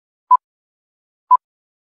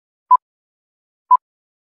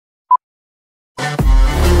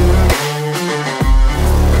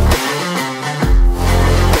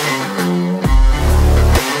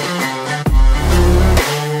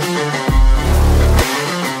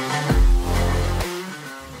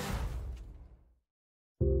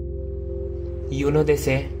You know, they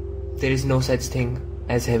say there is no such thing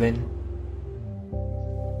as heaven,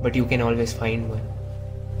 but you can always find one.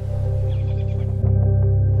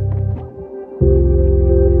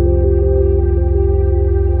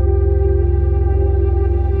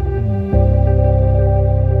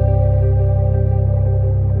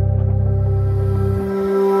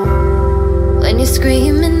 When you're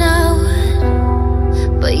screaming out,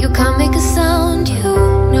 but you can't make a sound, you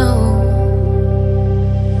know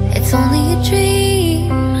it's only a dream.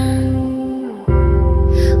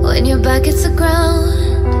 When your back hits the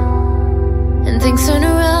ground and things turn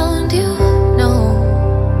around, you know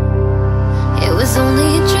it was only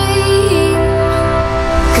a dream.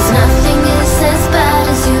 'Cause nothing is as bad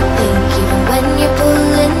as you think, even when you're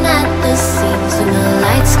pulling at the seams. When the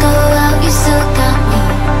lights go out, you still got me.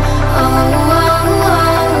 Oh, oh, oh,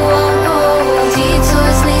 oh, oh.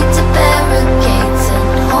 Detours lead to barricades,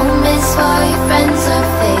 and home is for your friends are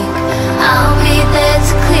fake. I'll be there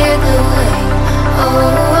to clear the way. Oh,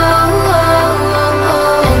 oh, oh, oh,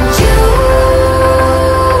 oh. And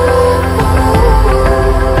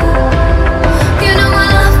you know my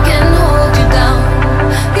love can hold you down.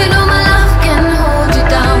 You know my love can hold you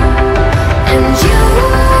down. And you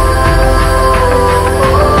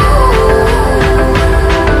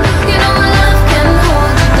know my love can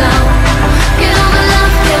hold you down. You know my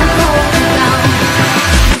love can hold you down.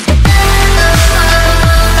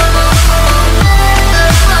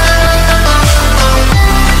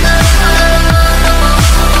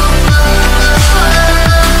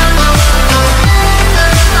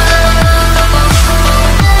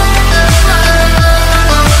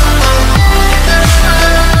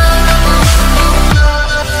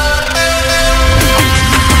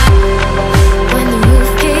 When the roof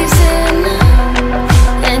caves in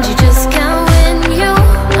and you just can't win, you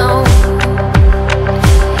know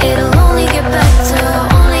it'll only get better,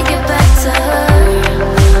 only get better.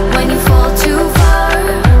 When you fall too far,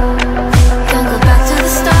 can't go back to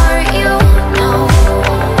the start, you know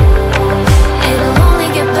it'll only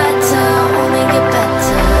get better, only get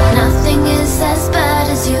better. Nothing is as bad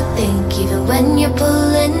as you think, even when you're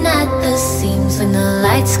pulling at the seams. When the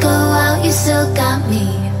lights go out, you still got me.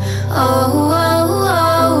 Oh, oh,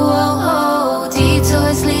 oh, oh, oh.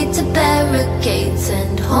 Detours lead to barricades,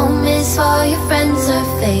 and home is for your friends are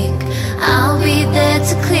fake. I'll be there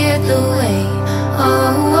to clear the way.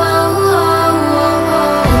 Oh, oh.